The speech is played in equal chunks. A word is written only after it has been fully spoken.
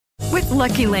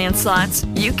Lucky Land Slots,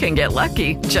 you can get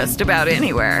lucky just about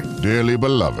anywhere. Dearly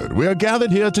beloved, we are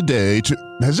gathered here today to...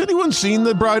 Has anyone seen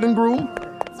the bride and groom?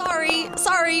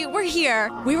 Sorry, we're here.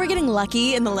 We were getting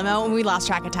lucky in the limo and we lost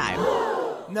track of time.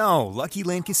 No, Lucky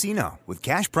Land Casino, with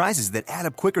cash prizes that add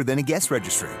up quicker than a guest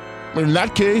registry. In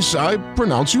that case, I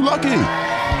pronounce you lucky.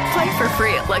 Play for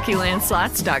free at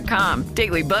LuckyLandSlots.com.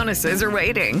 Daily bonuses are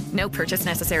waiting. No purchase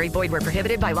necessary. Void where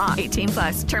prohibited by law.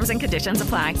 18+. Terms and conditions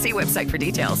apply. See website for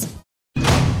details.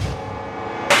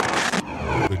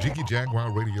 The Jiggy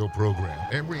Jaguar radio program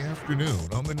every afternoon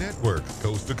on the network,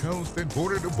 coast to coast and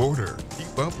border to border.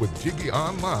 Keep up with Jiggy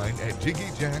online at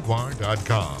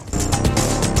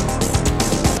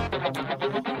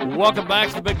JiggyJaguar.com. Welcome back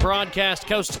to the big broadcast,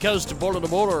 coast to coast and border to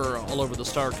border, all over the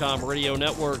Starcom radio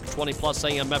network, 20-plus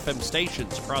AM FM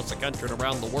stations across the country and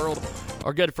around the world.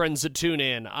 Our good friends at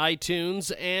TuneIn,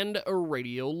 iTunes, and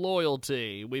Radio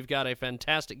Loyalty. We've got a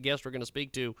fantastic guest we're going to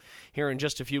speak to here in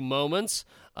just a few moments.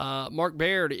 Mark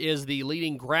Baird is the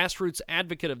leading grassroots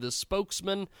advocate of the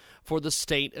spokesman for the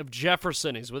state of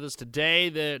Jefferson. He's with us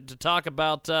today to talk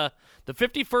about the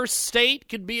 51st state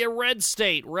could be a red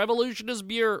state. Revolution is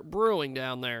brewing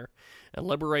down there, and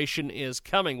liberation is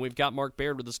coming. We've got Mark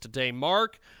Baird with us today.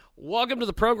 Mark, welcome to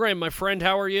the program, my friend.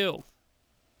 How are you?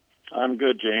 I'm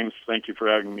good, James. Thank you for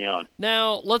having me on.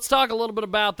 Now, let's talk a little bit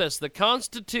about this. The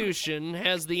Constitution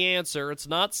has the answer. It's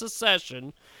not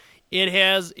secession.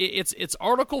 It's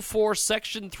Article 4,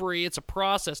 Section 3. It's a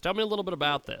process. Tell me a little bit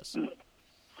about this.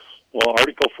 Well,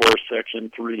 Article 4, Section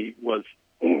 3 was,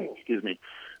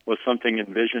 was something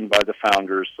envisioned by the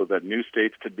founders so that new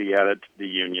states could be added to the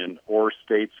Union or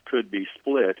states could be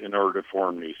split in order to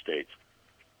form new states.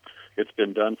 It's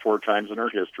been done 4 times in our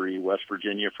history: West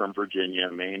Virginia from Virginia,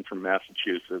 Maine from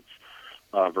Massachusetts,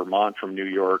 Vermont from New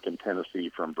York, and Tennessee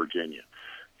from Virginia.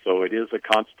 So it is a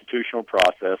constitutional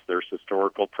process. There's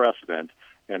historical precedent,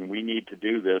 and we need to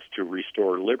do this to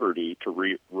restore liberty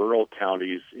to rural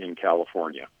counties in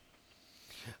California.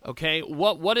 Okay,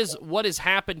 what has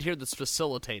happened here that's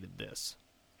facilitated this?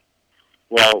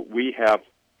 Well, we have,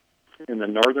 in the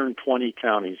northern 20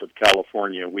 counties of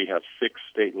California, we have 6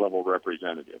 state-level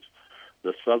representatives.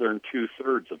 The southern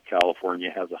 2/3 of California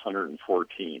has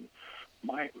 114.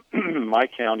 My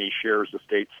county shares a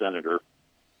state senator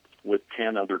with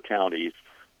 10 other counties.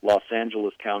 Los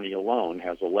Angeles County alone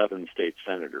has 11 state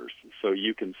senators. So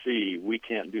you can see we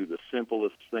can't do the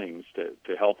simplest things to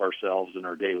help ourselves in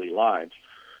our daily lives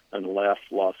unless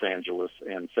Los Angeles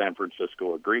and San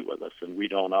Francisco agree with us, and we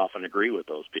don't often agree with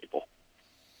those people.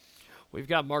 We've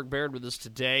got Mark Baird with us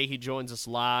today. He joins us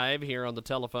live here on the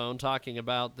telephone talking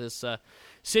about this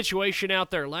situation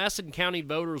out there. Lassen County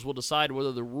voters will decide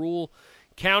whether the rural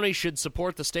county should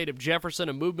support the state of Jefferson,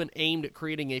 a movement aimed at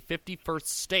creating a 51st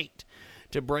state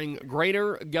to bring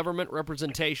greater government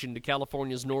representation to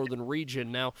California's northern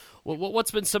region. Now,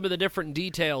 what's been some of the different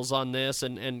details on this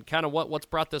and kind of what's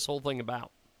brought this whole thing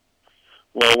about?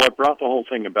 Well, what brought the whole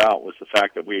thing about was the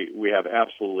fact that we have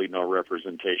absolutely no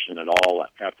representation at all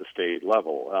at the state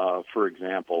level. For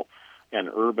example, an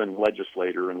urban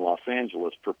legislator in Los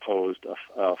Angeles proposed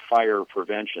a fire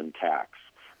prevention tax,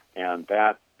 and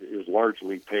that is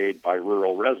largely paid by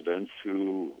rural residents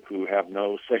who have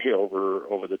no say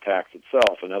over the tax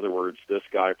itself. In other words, this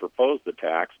guy proposed the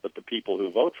tax, but the people who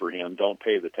vote for him don't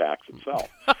pay the tax itself.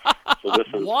 So this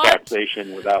is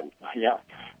taxation without,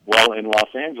 Well, in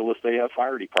Los Angeles, they have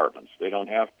fire departments. They don't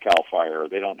have CAL FIRE.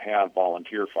 They don't have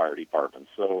volunteer fire departments.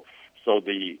 So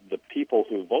the people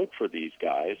who vote for these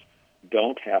guys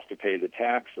don't have to pay the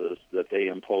taxes that they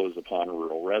impose upon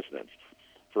rural residents.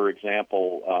 For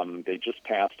example, they just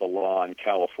passed a law in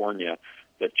California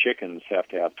that chickens have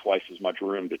to have twice as much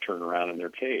room to turn around in their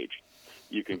cage.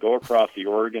 You can go across the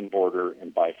Oregon border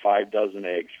and buy 5 dozen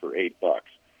eggs for $8.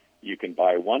 You can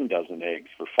buy 1 dozen eggs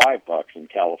for $5 in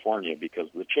California because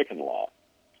of the chicken law.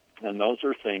 And those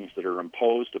are things that are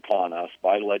imposed upon us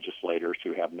by legislators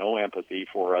who have no empathy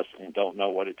for us and don't know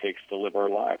what it takes to live our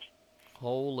lives.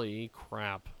 Holy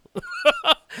crap.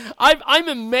 I'm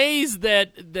amazed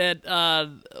that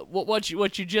what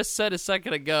you just said a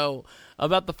second ago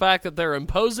about the fact that they're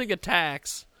imposing a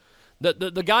tax.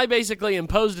 The guy basically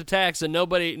imposed a tax and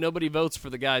nobody votes for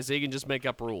the guy, so he can just make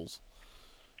up rules.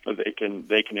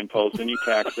 They can impose any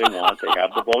tax they want. They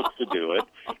have the votes to do it,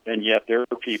 and yet their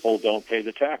people don't pay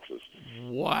the taxes.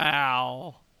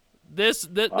 Wow,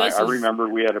 I remember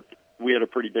we had a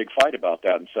pretty big fight about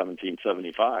that in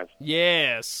 1775.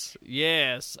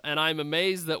 Yes, and I'm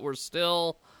amazed that we're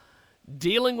still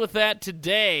dealing with that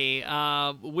today.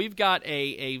 We've got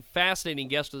a fascinating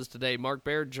guest with us today. Mark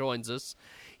Baird joins us.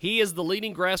 He is the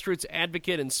leading grassroots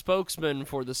advocate and spokesman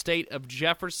for the state of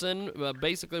Jefferson.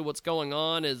 Basically, what's going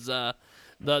on is the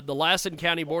Lassen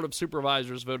County Board of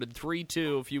Supervisors voted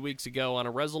 3-2 a few weeks ago on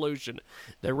a resolution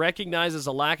that recognizes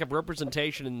a lack of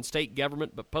representation in state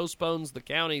government but postpones the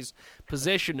county's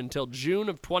position until June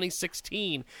of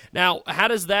 2016. Now, how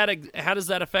does that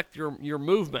affect your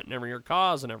movement and your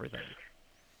cause and everything?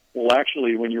 Well,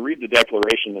 actually, when you read the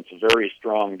declaration, it's a very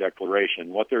strong declaration.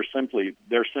 What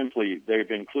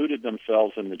they've included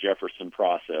themselves in the Jefferson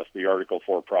process, the Article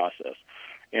 4 process.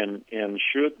 And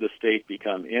should the state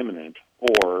become imminent,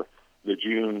 or the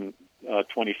June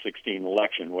 2016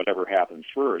 election, whatever happens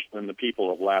first, then the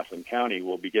people of Lassen County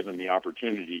will be given the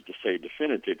opportunity to say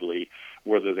definitively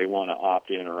whether they want to opt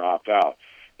in or opt out.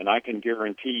 And I can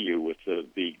guarantee you with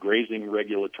the Grazing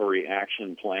Regulatory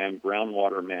Action Plan,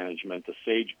 groundwater management, the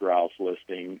sage grouse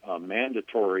listing,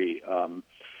 mandatory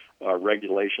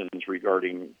regulations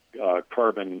regarding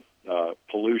carbon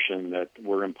pollution that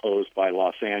were imposed by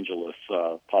Los Angeles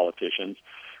politicians,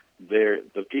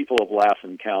 the people of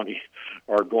Lassen County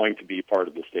are going to be part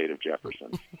of the state of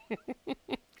Jefferson.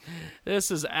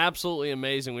 This is absolutely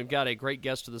amazing. We've got a great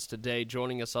guest with us today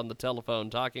joining us on the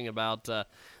telephone talking about the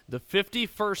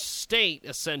 51st state,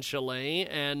 essentially.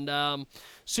 And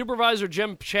Supervisor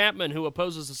Jim Chapman, who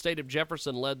opposes the state of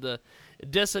Jefferson, led the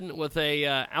dissent with a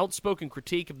outspoken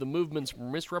critique of the movement's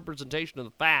misrepresentation of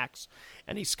the facts.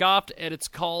 And he scoffed at its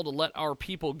call to let our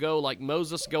people go like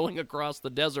Moses going across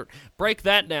the desert. Break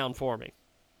that down for me.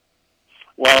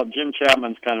 Well, Jim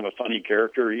Chapman's kind of a funny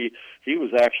character. He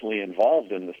was actually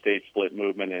involved in the state split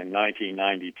movement in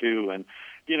 1992, and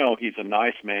he's a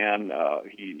nice man.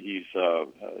 He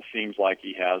seems like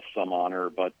he has some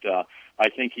honor, but I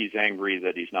think he's angry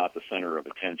that he's not the center of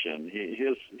attention.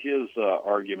 His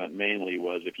argument mainly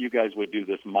was, if you guys would do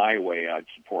this my way, I'd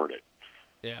support it.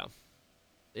 Yeah,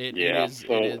 it is.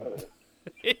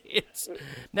 It's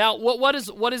now what is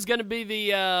going to be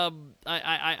the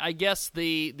I guess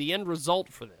the end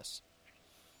result for this?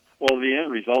 Well, the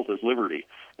end result is liberty.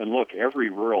 And look, every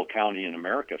rural county in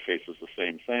America faces the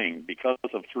same thing because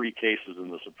of 3 cases in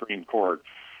the Supreme Court,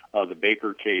 the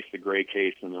Baker case, the Gray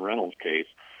case, and the Reynolds case.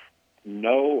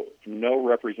 No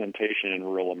representation in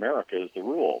rural America is the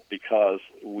rule, because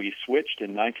we switched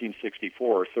in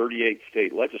 1964. 38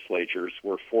 state legislatures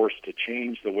were forced to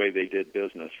change the way they did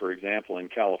business. For example, in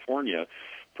California,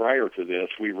 prior to this,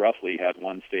 we roughly had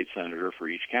 1 state senator for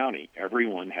each county.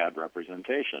 Everyone had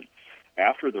representation.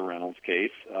 After the Reynolds case,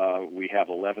 we have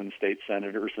 11 state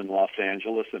senators in Los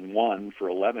Angeles and 1 for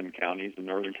 11 counties in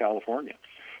Northern California.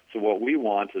 So what we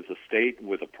want is a state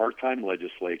with a part-time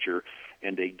legislature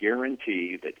and a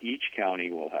guarantee that each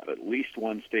county will have at least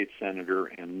 1 state senator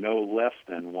and no less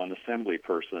than 1 assembly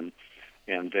person,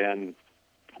 and then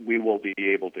we will be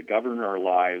able to govern our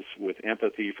lives with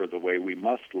empathy for the way we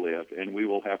must live, and we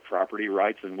will have property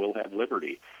rights and we'll have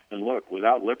liberty. And look,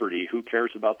 without liberty, who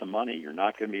cares about the money? You're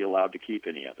not going to be allowed to keep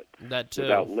any of it. That too.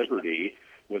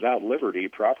 Without liberty,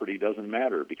 property doesn't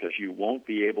matter, because you won't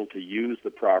be able to use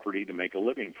the property to make a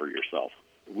living for yourself.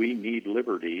 We need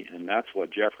liberty, and that's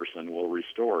what Jefferson will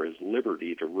restore, is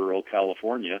liberty to rural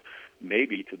California,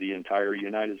 maybe to the entire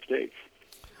United States.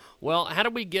 Well, how do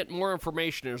we get more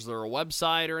information? Is there a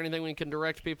website or anything we can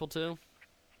direct people to?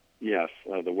 Yes,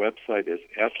 the website is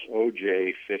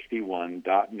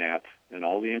soj51.net, and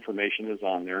all the information is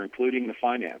on there, including the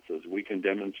finances. We can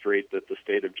demonstrate that the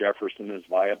state of Jefferson is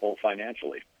viable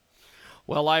financially.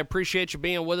 Well, I appreciate you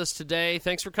being with us today.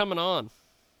 Thanks for coming on.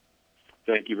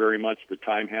 Thank you very much. The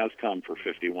time has come for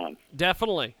 51.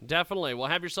 Definitely. Well,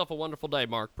 have yourself a wonderful day,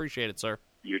 Mark. Appreciate it, sir.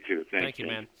 You too. Thank you,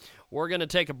 man. We're going to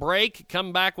take a break,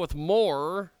 come back with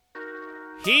more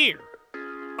here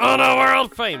on a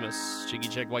world-famous Jiggy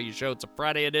Check While You Show. It's a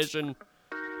Friday edition.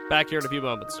 Back here in a few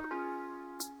moments.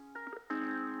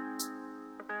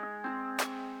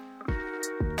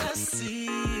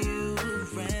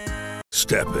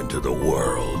 Step into the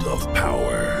world of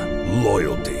power,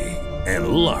 loyalty, and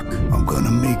luck. I'm going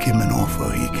to make him an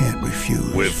offer he can't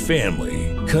refuse. With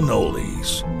family,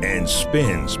 cannolis, and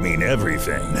spins mean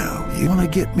everything. Now, you want to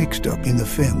get mixed up in the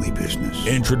family business.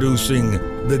 Introducing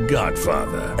The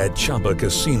Godfather at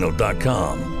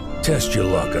ChumbaCasino.com. Test your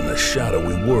luck in the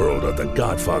shadowy world of The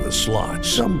Godfather slot.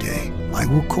 Someday, I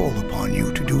will call upon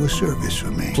you to do a service for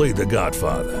me. Play The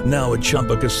Godfather now at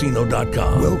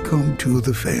ChumbaCasino.com. Welcome to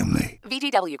the family.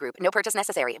 VGW Group. No purchase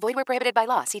necessary. Void where prohibited by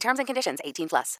law. See terms and conditions. 18+.